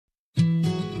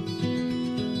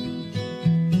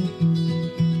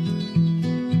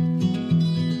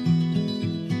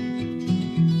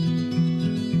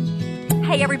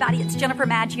Hey everybody, it's Jennifer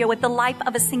Maggio with the Life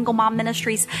of a Single Mom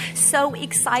Ministries. So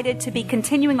excited to be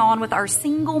continuing on with our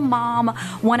Single Mom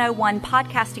 101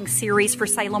 podcasting series for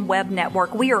Salem Web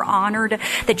Network. We are honored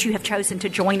that you have chosen to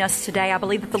join us today. I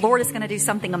believe that the Lord is going to do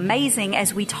something amazing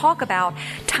as we talk about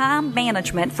time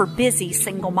management for busy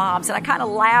single moms. And I kind of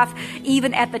laugh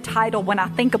even at the title when I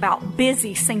think about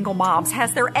busy single moms.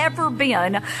 Has there ever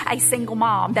been a single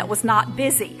mom that was not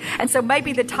busy? And so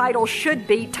maybe the title should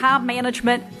be Time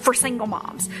Management for Single Moms.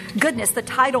 Goodness, the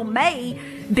title may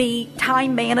be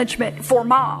Time Management for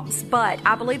Moms, but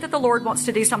I believe that the Lord wants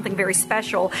to do something very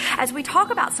special as we talk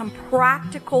about some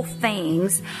practical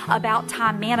things about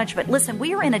time management. Listen,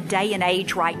 we are in a day and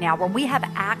age right now where we have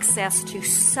access to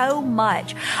so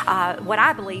much, what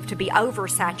I believe to be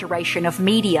oversaturation of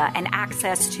media and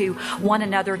access to one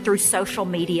another through social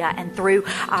media and through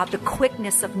the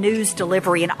quickness of news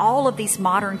delivery and all of these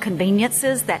modern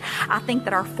conveniences that I think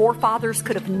that our forefathers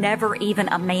could have never even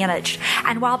managed.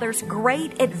 And while there's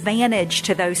great advantage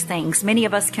to those things, many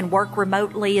of us can work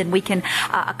remotely and we can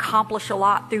accomplish a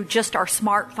lot through just our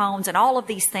smartphones and all of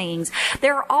these things.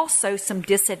 There are also some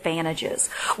disadvantages,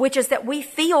 which is that we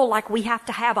feel like we have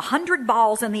to have 100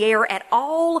 balls in the air at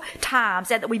all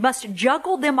times and that we must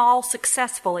juggle them all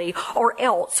successfully or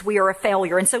else we are a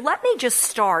failure. And so let me just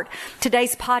start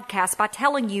today's podcast by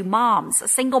telling you, moms,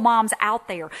 single moms out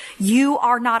there, you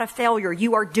are not a failure.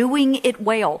 You are doing it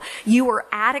well. You are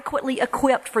adequately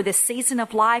equipped for this season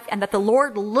of life, and that the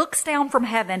Lord looks down from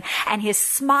heaven and his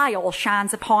smile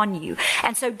shines upon you.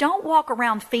 And so don't walk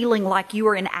around feeling like you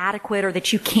are inadequate or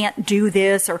that you can't do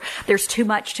this or there's too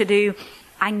much to do.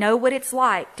 I know what it's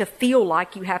like to feel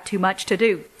like you have too much to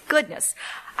do. Goodness,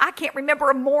 I can't remember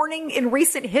a morning in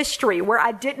recent history where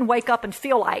I didn't wake up and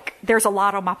feel like there's a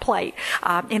lot on my plate.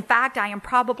 In fact, I am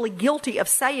probably guilty of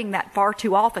saying that far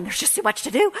too often. There's just too much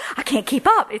to do. I can't keep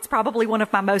up. It's probably one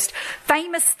of my most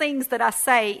famous things that I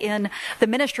say in the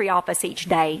ministry office each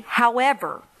day.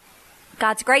 However,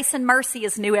 God's grace and mercy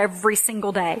is new every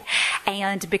single day.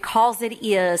 And because it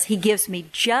is, he gives me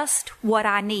just what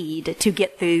I need to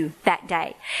get through that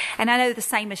day. And I know the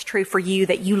same is true for you,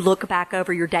 that you look back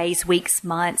over your days, weeks,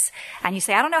 months, and you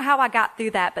say, I don't know how I got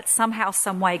through that, but somehow,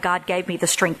 some way, God gave me the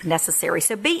strength necessary.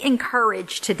 So be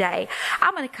encouraged today.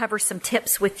 I'm going to cover some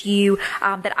tips with you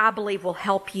that I believe will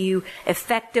help you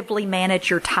effectively manage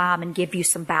your time and give you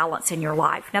some balance in your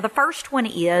life. Now, the first one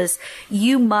is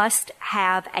you must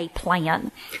have a plan.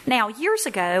 Now, years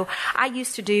ago, I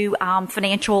used to do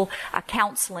financial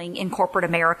counseling in corporate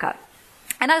America.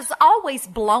 And I was always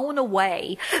blown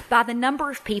away by the number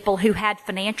of people who had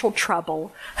financial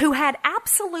trouble, who had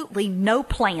absolutely no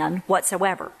plan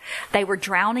whatsoever. They were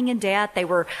drowning in debt. They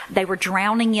were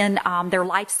drowning in their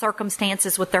life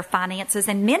circumstances with their finances.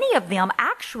 And many of them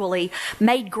actually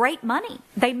made great money.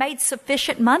 They made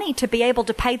sufficient money to be able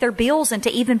to pay their bills and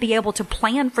to even be able to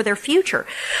plan for their future.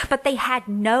 But they had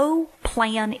no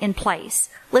plan in place.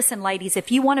 Listen, ladies,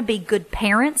 if you want to be good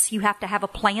parents, you have to have a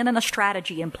plan and a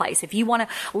strategy in place. If you want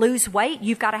to lose weight,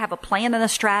 you've got to have a plan and a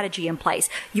strategy in place.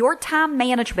 Your time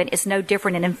management is no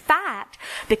different. And in fact,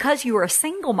 because you are a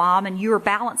single mom and you are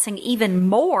balancing even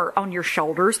more on your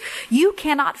shoulders, you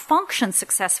cannot function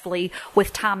successfully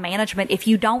with time management if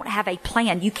you don't have a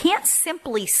plan. You can't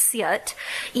simply sit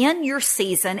in your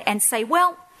season and say,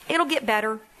 well, it'll get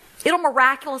better. It'll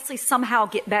miraculously somehow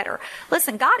get better.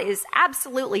 Listen, God is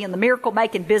absolutely in the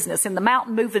miracle-making business, in the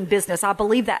mountain-moving business. I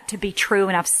believe that to be true,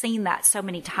 and I've seen that so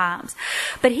many times.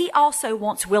 But he also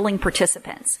wants willing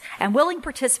participants. And willing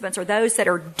participants are those that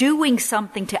are doing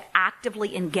something to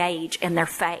actively engage in their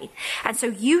faith. And so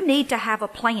you need to have a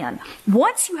plan.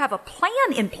 Once you have a plan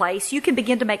in place, you can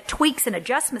begin to make tweaks and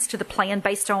adjustments to the plan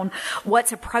based on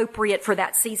what's appropriate for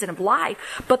that season of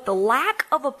life. But the lack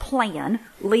of a plan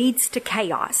leads to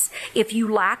chaos. If you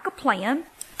lack a plan,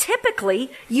 typically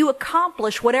you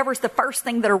accomplish whatever's the first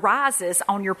thing that arises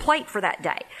on your plate for that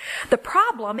day. The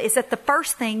problem is that the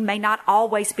first thing may not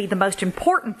always be the most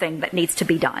important thing that needs to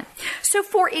be done. So,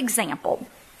 for example,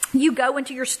 you go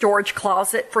into your storage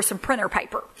closet for some printer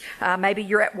paper. Maybe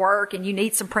you're at work and you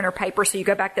need some printer paper, so you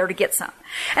go back there to get some.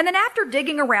 And then after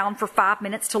digging around for 5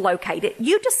 minutes to locate it,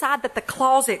 you decide that the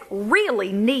closet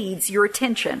really needs your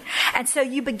attention. And so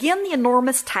you begin the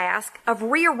enormous task of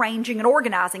rearranging and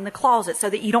organizing the closet so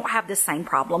that you don't have this same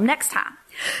problem next time.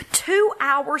 2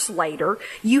 hours later,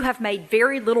 you have made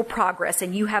very little progress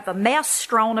and you have a mess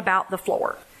strewn about the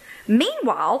floor.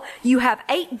 Meanwhile, you have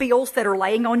 8 bills that are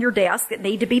laying on your desk that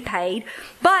need to be paid,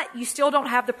 but you still don't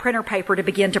have the printer paper to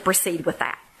begin to proceed with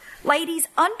that. Ladies,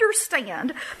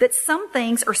 understand that some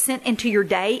things are sent into your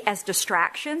day as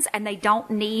distractions and they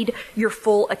don't need your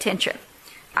full attention.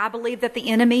 I believe that the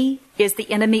enemy is the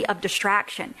enemy of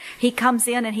distraction. He comes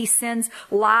in and he sends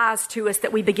lies to us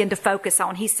that we begin to focus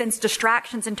on. He sends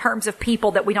distractions in terms of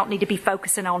people that we don't need to be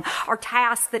focusing on, or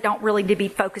tasks that don't really need to be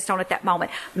focused on at that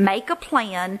moment. Make a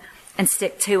plan and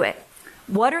stick to it.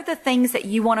 What are the things that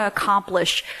you want to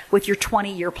accomplish with your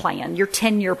 20-year plan, your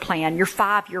 10-year plan, your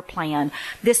 5-year plan,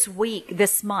 this week,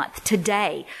 this month,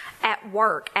 today, at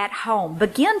work, at home?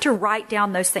 Begin to write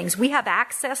down those things. We have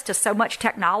access to so much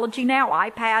technology now,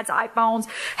 iPads, iPhones,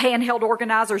 handheld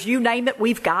organizers, you name it,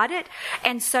 we've got it.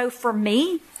 And so for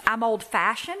me, I'm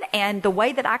old-fashioned, and the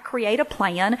way that I create a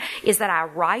plan is that I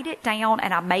write it down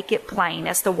and I make it plain,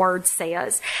 as the word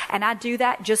says. And I do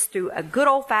that just through a good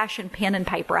old-fashioned pen and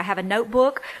paper. I have a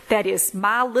notebook that is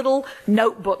my little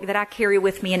notebook that I carry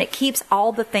with me, and it keeps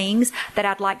all the things that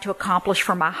I'd like to accomplish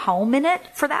for my home in it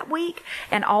for that week,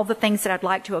 and all the things that I'd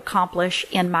like to accomplish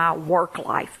in my work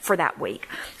life for that week.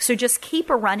 So just keep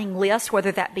a running list,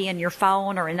 whether that be in your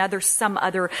phone or in some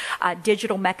other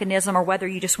digital mechanism, or whether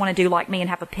you just want to do like me and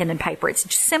have a pen and paper.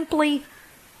 It's simply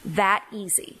that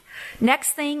easy.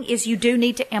 Next thing is you do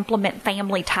need to implement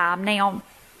family time. Now,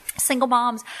 single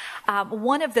moms,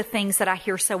 one of the things that I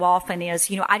hear so often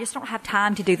is, I just don't have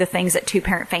time to do the things that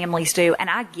two-parent families do. And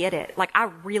I get it. Like,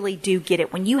 I really do get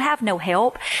it. When you have no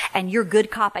help and you're good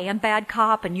cop and bad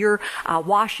cop, and you're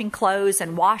washing clothes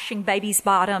and washing babies'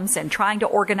 bottoms and trying to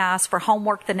organize for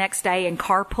homework the next day and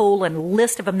carpool and a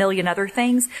list of a million other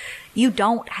things, you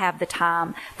don't have the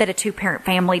time that a two-parent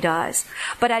family does.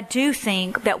 But I do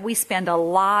think that we spend a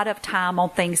lot of time on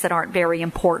things that aren't very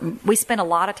important. We spend a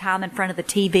lot of time in front of the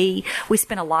TV. We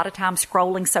spend a lot of time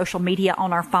scrolling social media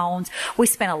on our phones. We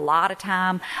spend a lot of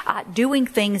time doing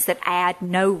things that add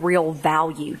no real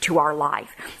value to our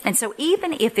life. And so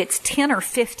even if it's 10 or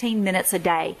 15 minutes a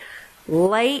day,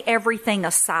 lay everything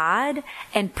aside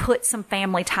and put some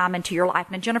family time into your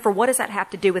life. Now, Jennifer, what does that have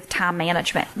to do with time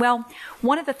management? Well,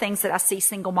 one of the things that I see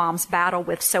single moms battle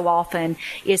with so often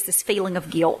is this feeling of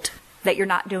guilt, that you're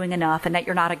not doing enough and that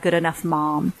you're not a good enough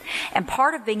mom. And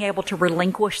part of being able to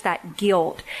relinquish that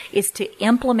guilt is to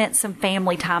implement some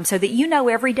family time, so that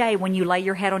every day when you lay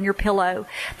your head on your pillow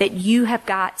that you have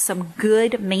got some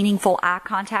good, meaningful eye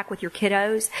contact with your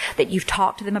kiddos, that you've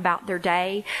talked to them about their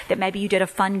day, that maybe you did a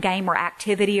fun game or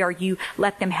activity, or you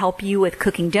let them help you with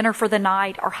cooking dinner for the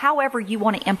night, or however you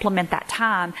want to implement that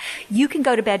time. You can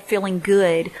go to bed feeling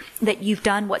good that you've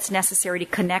done what's necessary to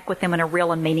connect with them in a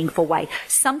real and meaningful way.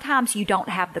 Sometimes you don't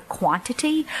have the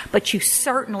quantity, but you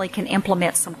certainly can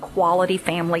implement some quality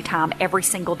family time every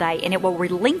single day, and it will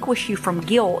relinquish you from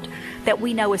guilt that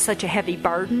we know is such a heavy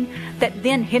burden that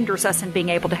then hinders us in being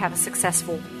able to have a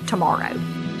successful tomorrow.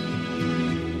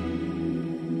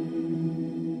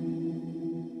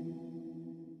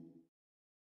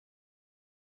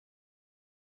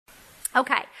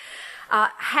 Okay.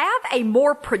 Have a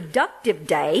more productive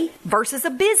day versus a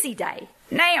busy day.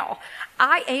 Now,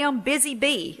 I am busy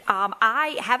bee.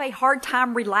 I have a hard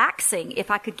time relaxing, if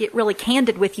I could get really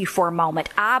candid with you for a moment.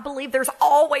 I believe there's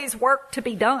always work to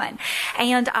be done.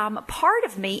 And part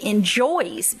of me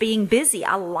enjoys being busy.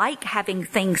 I like having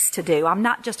things to do. I'm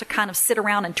not just a kind of sit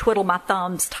around and twiddle my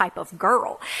thumbs type of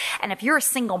girl. And if you're a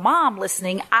single mom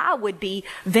listening, I would be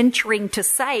venturing to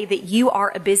say that you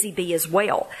are a busy bee as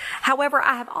well. However,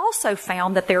 I have also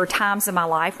found that there are times in my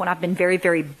life when I've been very,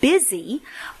 very busy,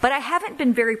 but I haven't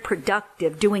been very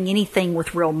productive doing anything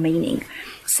with real meaning.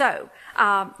 So,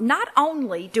 not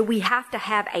only do we have to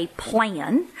have a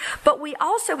plan, but we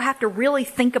also have to really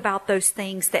think about those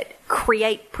things that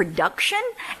create production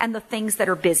and the things that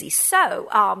are busy.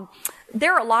 So,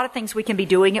 there are a lot of things we can be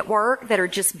doing at work that are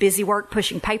just busy work,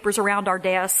 pushing papers around our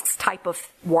desks type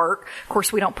of work. Of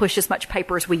course, we don't push as much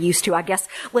paper as we used to. I guess,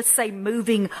 let's say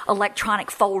moving electronic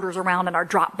folders around in our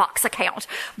Dropbox account.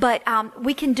 But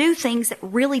we can do things that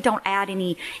really don't add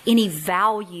any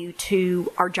value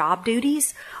to our job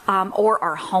duties or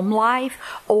our home life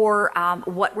or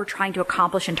what we're trying to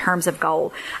accomplish in terms of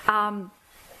goal.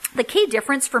 The key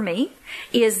difference for me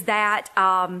is that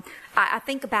I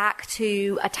think back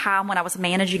to a time when I was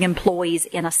managing employees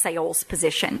in a sales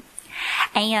position.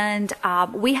 And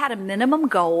we had a minimum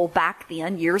goal back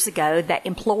then, years ago, that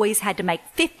employees had to make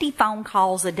 50 phone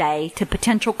calls a day to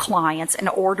potential clients in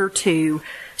order to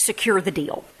secure the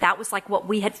deal. That was like what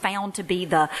we had found to be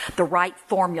the right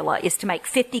formula, is to make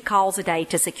 50 calls a day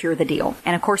to secure the deal.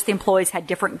 And of course, the employees had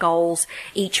different goals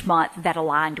each month that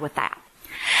aligned with that.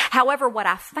 However, what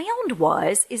I found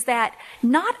is that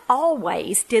not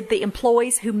always did the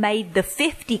employees who made the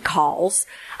 50 calls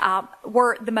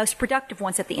were the most productive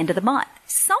ones at the end of the month.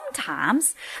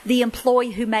 Sometimes the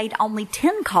employee who made only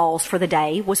 10 calls for the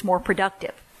day was more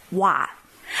productive. Why?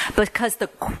 because the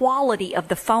quality of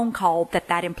the phone call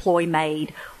that employee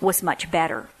made was much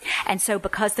better. And so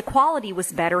because the quality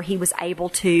was better, he was able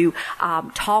to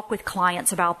talk with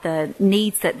clients about the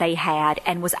needs that they had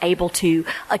and was able to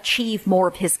achieve more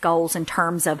of his goals in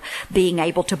terms of being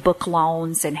able to book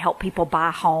loans and help people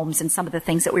buy homes and some of the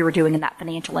things that we were doing in that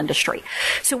financial industry.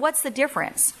 So what's the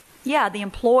difference? Yeah, the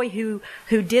employee who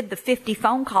did the 50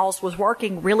 phone calls was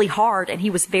working really hard and he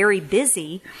was very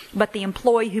busy, but the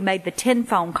employee who made the 10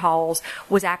 phone calls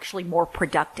was actually more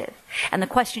productive. And the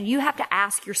question you have to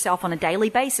ask yourself on a daily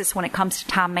basis when it comes to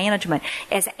time management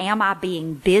is, am I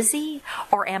being busy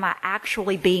or am I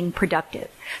actually being productive?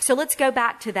 So let's go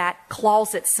back to that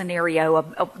closet scenario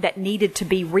that needed to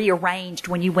be rearranged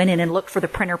when you went in and looked for the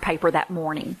printer paper that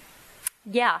morning.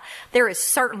 Yeah, there is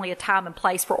certainly a time and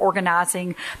place for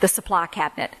organizing the supply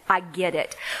cabinet. I get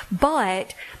it.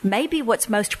 But maybe what's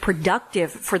most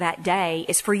productive for that day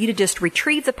is for you to just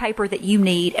retrieve the paper that you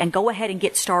need and go ahead and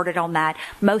get started on that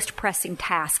most pressing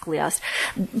task list.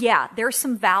 Yeah, there's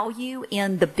some value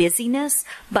in the busyness,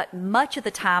 but much of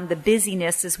the time the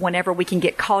busyness is whenever we can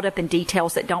get caught up in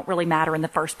details that don't really matter in the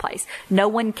first place. No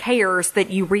one cares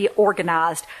that you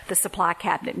reorganized the supply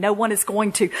cabinet. No one is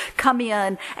going to come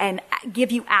in and give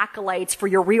you accolades for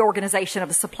your reorganization of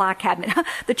a supply cabinet.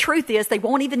 The truth is they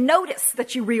won't even notice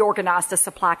that you reorganized a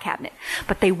supply cabinet,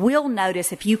 but they will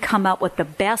notice if you come up with the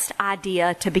best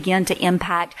idea to begin to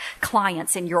impact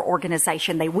clients in your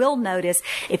organization. They will notice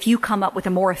if you come up with a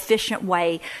more efficient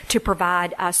way to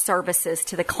provide services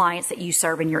to the clients that you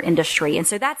serve in your industry. And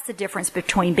so that's the difference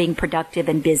between being productive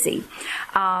and busy.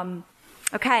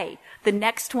 Okay. The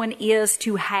next one is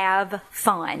to have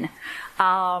fun.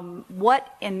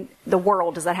 What in the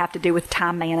world does that have to do with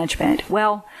time management?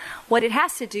 Well, what it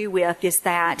has to do with is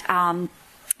that,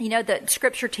 the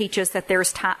scripture teaches that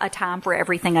there's a time for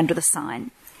everything under the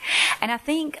sun. And I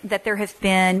think that there have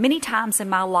been many times in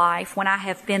my life when I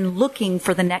have been looking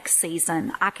for the next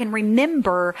season. I can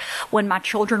remember when my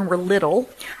children were little,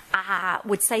 I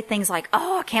would say things like,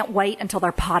 oh, I can't wait until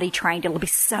they're potty trained. It'll be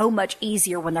so much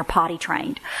easier when they're potty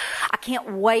trained. I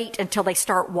can't wait until they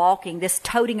start walking. This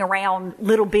toting around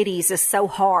little bitties is so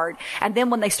hard. And then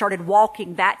when they started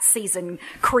walking, that season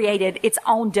created its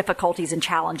own difficulties and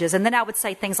challenges. And then I would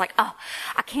say things like, oh,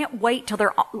 I can't wait till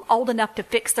they're old enough to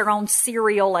fix their own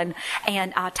cereal and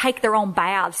take their own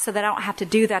baths so that I don't have to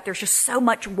do that. There's just so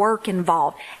much work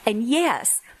involved. And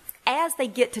yes, as they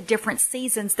get to different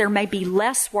seasons, there may be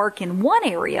less work in one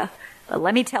area, but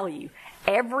let me tell you,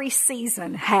 every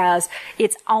season has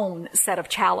its own set of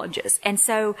challenges. And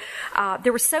so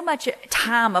there was so much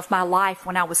time of my life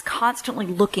when I was constantly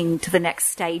looking to the next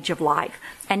stage of life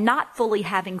and not fully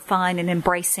having fun and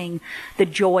embracing the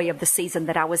joy of the season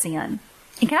that I was in.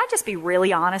 And can I just be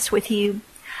really honest with you?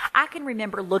 I can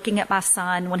remember looking at my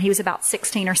son when he was about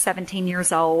 16 or 17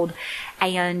 years old,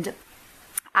 and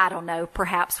I don't know,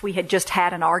 perhaps we had just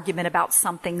had an argument about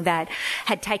something that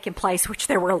had taken place, which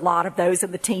there were a lot of those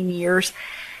in the teen years.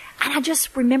 And I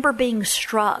just remember being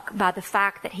struck by the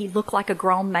fact that he looked like a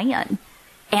grown man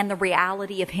and the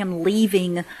reality of him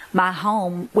leaving my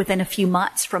home within a few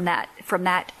months from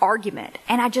that argument.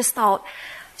 And I just thought,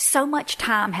 so much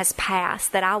time has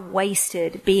passed that I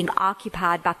wasted being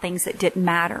occupied by things that didn't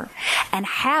matter. And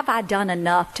have I done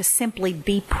enough to simply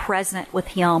be present with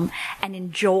him and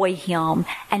enjoy him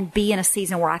and be in a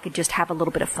season where I could just have a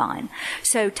little bit of fun?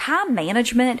 So time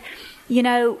management,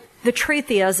 the truth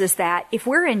is that if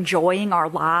we're enjoying our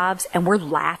lives and we're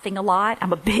laughing a lot,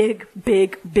 I'm a big,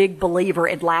 big, big believer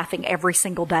in laughing every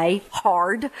single day,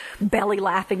 hard, belly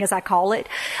laughing as I call it.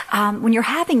 When you're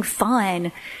having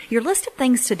fun, your list of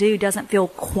things to do doesn't feel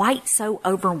quite so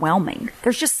overwhelming.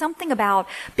 There's just something about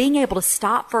being able to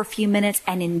stop for a few minutes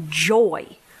and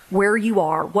enjoy where you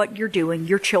are, what you're doing,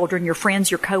 your children, your friends,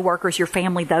 your coworkers, your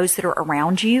family, those that are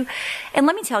around you. And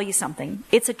let me tell you something.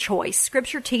 It's a choice.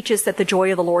 Scripture teaches that the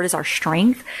joy of the Lord is our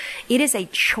strength. It is a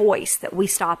choice that we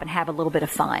stop and have a little bit of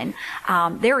fun.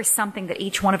 There is something that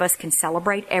each one of us can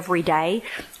celebrate every day,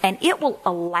 and it will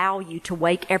allow you to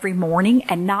wake every morning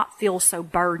and not feel so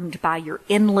burdened by your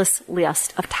endless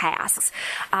list of tasks.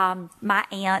 My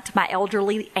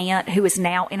elderly aunt, who is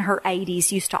now in her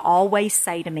 80s, used to always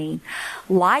say to me,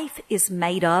 life is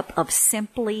made up of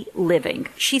simply living.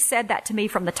 She said that to me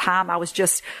from the time I was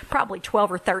just probably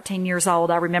 12 or 13 years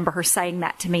old. I remember her saying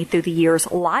that to me through the years.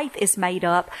 Life is made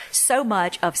up so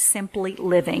much of simply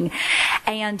living.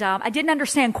 And I didn't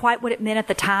understand quite what it meant at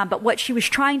the time, but what she was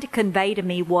trying to convey to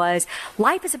me was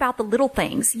life is about the little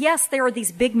things. Yes, there are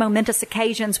these big momentous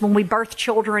occasions when we birth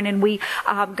children and we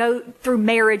go through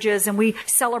marriages and we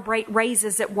celebrate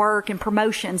raises at work and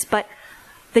promotions, but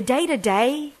the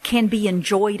day-to-day can be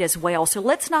enjoyed as well. So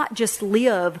let's not just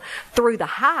live through the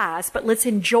highs, but let's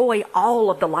enjoy all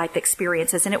of the life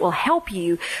experiences. And it will help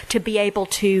you to be able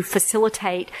to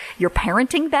facilitate your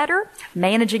parenting better,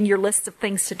 managing your list of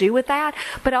things to do with that,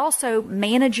 but also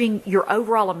managing your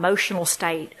overall emotional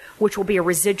state, which will be a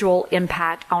residual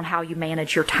impact on how you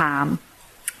manage your time.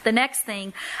 The next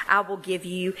thing I will give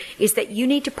you is that you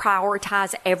need to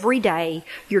prioritize every day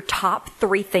your top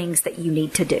 3 things that you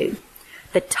need to do.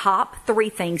 The top 3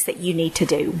 things that you need to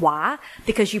do. Why?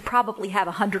 Because you probably have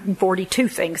 142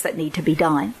 things that need to be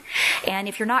done. And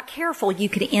if you're not careful, you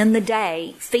could end the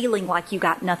day feeling like you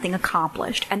got nothing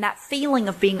accomplished. And that feeling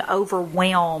of being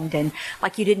overwhelmed and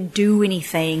like you didn't do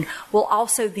anything will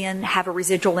also then have a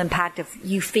residual impact of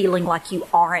you feeling like you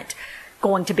aren't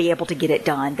going to be able to get it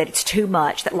done, that it's too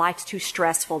much, that life's too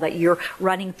stressful, that you're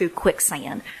running through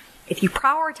quicksand. If you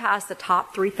prioritize the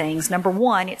top 3 things, number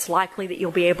 1, it's likely that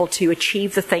you'll be able to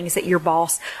achieve the things that your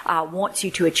boss wants you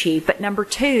to achieve. But number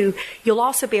 2, you'll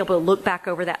also be able to look back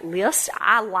over that list.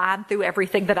 I line through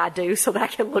everything that I do so that I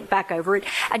can look back over it.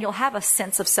 And you'll have a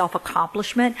sense of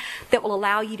self-accomplishment that will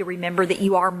allow you to remember that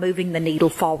you are moving the needle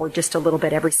forward just a little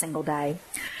bit every single day.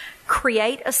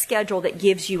 Create a schedule that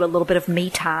gives you a little bit of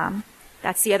me time.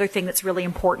 That's the other thing that's really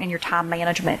important in your time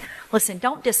management. Listen,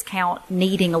 don't discount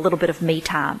needing a little bit of me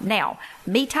time. Now,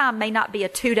 me time may not be a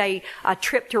 2-day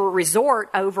trip to a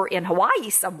resort over in Hawaii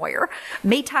somewhere.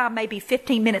 Me time may be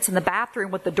 15 minutes in the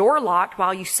bathroom with the door locked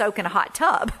while you soak in a hot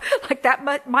tub. Like that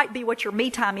might be what your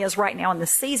me time is right now in this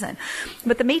season.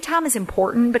 But the me time is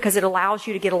important because it allows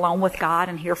you to get alone with God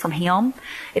and hear from Him.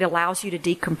 It allows you to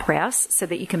decompress so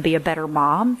that you can be a better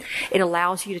mom. It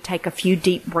allows you to take a few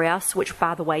deep breaths, which,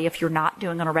 by the way, if you're not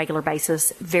doing on a regular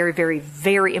basis, very, very,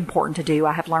 very important to do.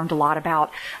 I have learned a lot about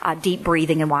deep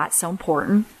breathing and why it's so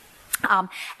important.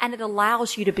 And it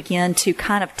allows you to begin to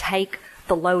kind of take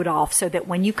the load off so that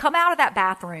when you come out of that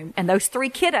bathroom and those 3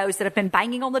 kiddos that have been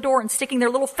banging on the door and sticking their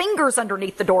little fingers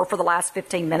underneath the door for the last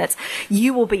 15 minutes,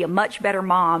 you will be a much better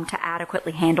mom to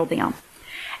adequately handle them.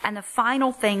 And the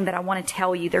final thing that I want to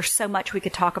tell you, there's so much we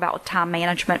could talk about with time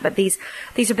management, but these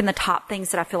have been the top things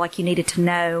that I feel like you needed to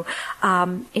know,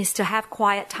 is to have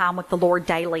quiet time with the Lord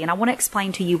daily. And I want to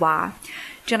explain to you why.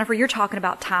 Jennifer, you're talking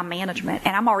about time management,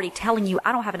 and I'm already telling you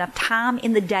I don't have enough time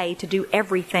in the day to do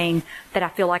everything that I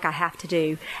feel like I have to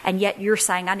do. And yet you're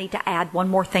saying I need to add one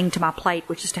more thing to my plate,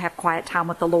 which is to have quiet time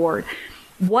with the Lord.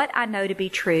 What I know to be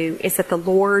true is that the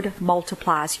Lord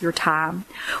multiplies your time.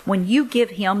 When you give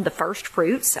Him the first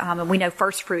fruits, and we know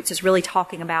first fruits is really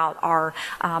talking about our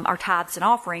tithes and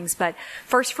offerings, but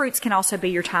first fruits can also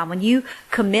be your time. When you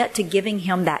commit to giving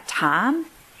Him that time,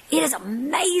 it is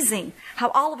amazing how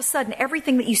all of a sudden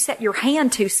everything that you set your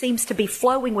hand to seems to be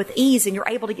flowing with ease and you're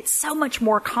able to get so much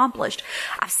more accomplished.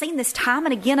 I've seen this time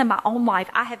and again in my own life.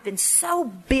 I have been so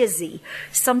busy,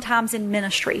 sometimes in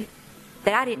ministry,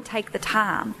 that I didn't take the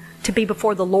time to be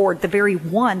before the Lord, the very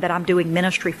one that I'm doing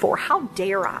ministry for. How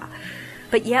dare I?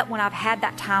 But yet when I've had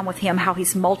that time with Him, how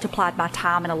He's multiplied my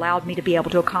time and allowed me to be able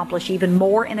to accomplish even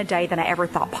more in a day than I ever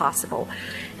thought possible.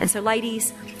 And so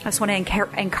ladies, I just want to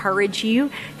encourage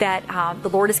you that the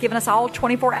Lord has given us all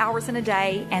 24 hours in a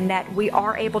day and that we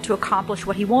are able to accomplish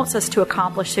what He wants us to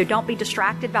accomplish. So don't be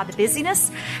distracted by the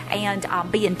busyness and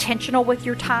be intentional with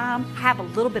your time. Have a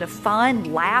little bit of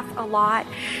fun, laugh a lot,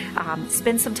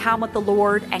 spend some time with the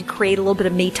Lord and create a little bit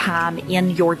of me time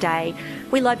in your day.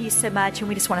 We love you so much and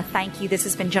we just want to thank you. This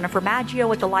has been Jennifer Maggio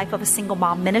with the Life of a Single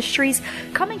Mom Ministries,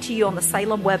 coming to you on the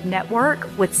Salem Web Network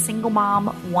with Single Mom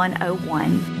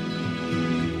 101.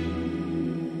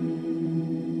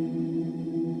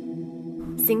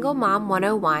 Single Mom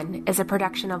 101 is a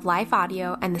production of Life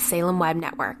Audio and the Salem Web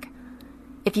Network.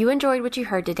 If you enjoyed what you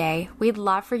heard today, we'd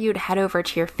love for you to head over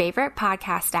to your favorite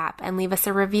podcast app and leave us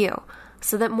a review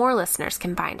so that more listeners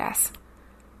can find us.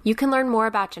 You can learn more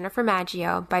about Jennifer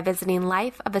Maggio by visiting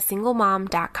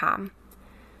lifeofasinglemom.com.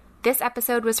 This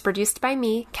episode was produced by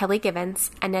me, Kelly Givens,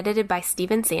 and edited by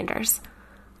Stephen Sanders.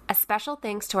 A special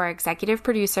thanks to our executive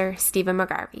producer, Stephen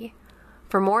McGarvey.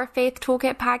 For more Faith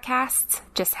Toolkit podcasts,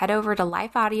 just head over to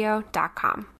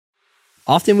lifeaudio.com.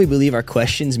 Often we believe our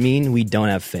questions mean we don't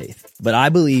have faith, but I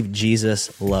believe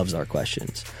Jesus loves our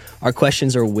questions. Our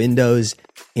questions are windows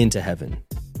into heaven.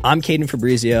 I'm Caden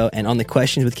Fabrizio, and on the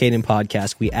Questions with Caden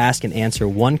podcast, we ask and answer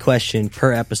one question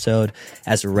per episode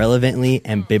as relevantly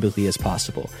and biblically as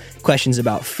possible. Questions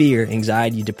about fear,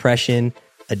 anxiety, depression,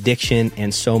 addiction,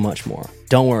 and so much more.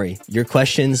 Don't worry, your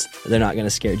questions, they're not going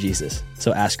to scare Jesus,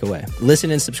 so ask away.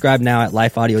 Listen and subscribe now at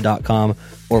lifeaudio.com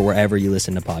or wherever you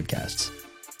listen to podcasts.